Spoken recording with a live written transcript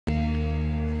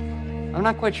I'm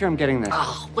not quite sure I'm getting this.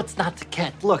 Oh, what's not to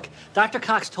get? Look, Dr.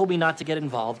 Cox told me not to get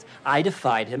involved. I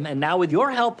defied him, and now with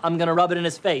your help, I'm gonna rub it in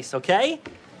his face, okay?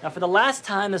 Now, for the last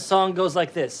time, the song goes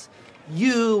like this.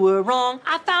 You were wrong.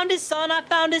 I found his son, I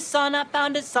found his son, I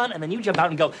found his son. And then you jump out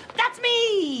and go, that's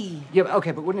me! Yeah,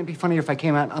 okay, but wouldn't it be funnier if I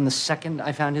came out on the second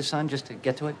I found his son, just to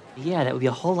get to it? Yeah, that would be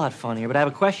a whole lot funnier, but I have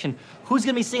a question. Who's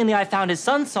gonna be singing the I Found His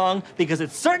Son song? Because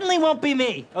it certainly won't be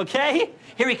me, okay?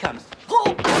 Here he comes.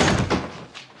 Oh!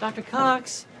 Dr.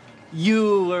 Cox,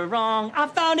 you were wrong. I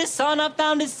found his son, I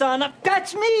found his son.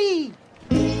 That's me!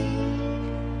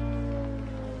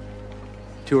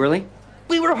 Too early?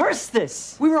 We rehearsed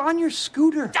this. We were on your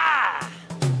scooter. Ah!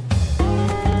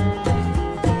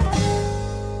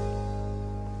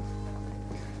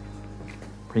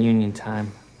 Reunion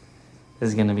time. This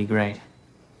is gonna be great.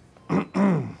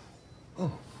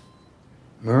 Oh.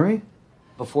 Murray?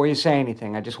 Before you say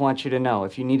anything, I just want you to know,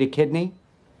 if you need a kidney,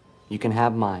 you can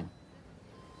have mine.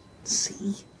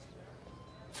 See?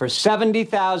 For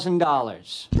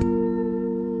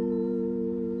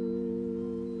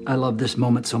 $70,000. I love this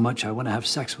moment so much, I want to have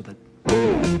sex with it.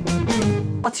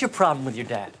 What's your problem with your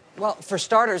dad? Well, for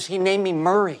starters, he named me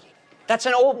Murray. That's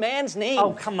an old man's name.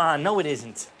 Oh, come on. No, it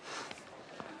isn't.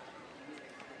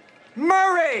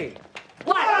 Murray!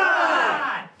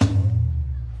 What?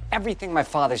 Everything my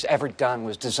father's ever done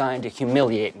was designed to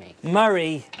humiliate me.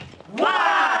 Murray.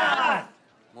 What?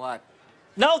 What?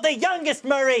 No, the youngest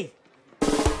Murray.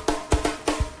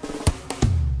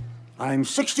 I'm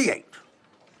 68.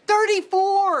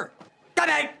 34! Got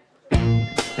it!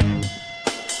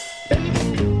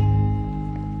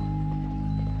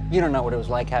 You don't know what it was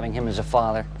like having him as a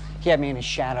father. He had me in his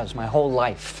shadows my whole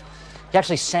life. He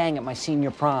actually sang at my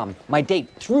senior prom. My date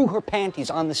threw her panties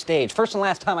on the stage. First and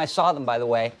last time I saw them, by the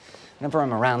way. Whenever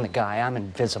I'm around the guy, I'm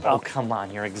invisible. Oh, come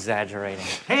on. You're exaggerating.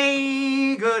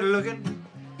 Hey, good looking.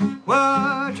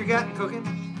 What you got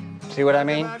cooking? See what I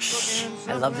mean? Shh.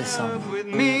 I love this song. With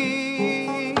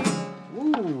me.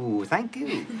 Ooh, thank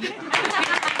you.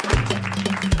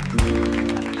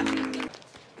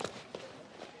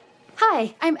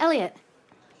 Hi, I'm Elliot.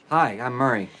 Hi, I'm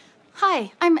Murray.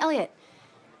 Hi, I'm Elliot.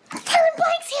 Karen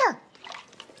Blank's here!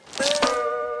 Frick!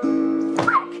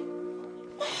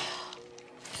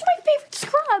 This is my favorite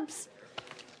Scrubs.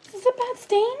 Is this a bad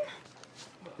stain?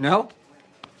 No?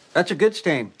 That's a good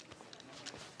stain.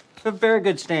 It's a very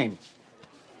good stain.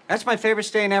 That's my favorite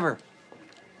stain ever.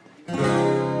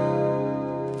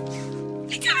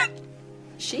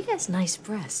 She has nice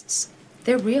breasts.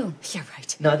 They're real. You're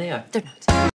right. No, they are. They're not.